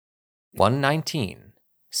119.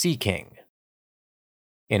 Seaking.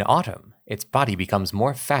 In autumn, its body becomes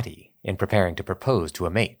more fatty in preparing to propose to a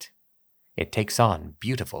mate. It takes on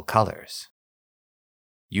beautiful colors.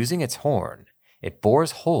 Using its horn, it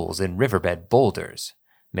bores holes in riverbed boulders,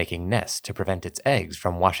 making nests to prevent its eggs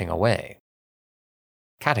from washing away.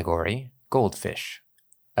 Category: goldfish.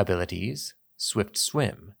 Abilities: swift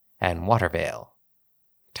swim and water veil.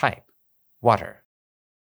 Type: water.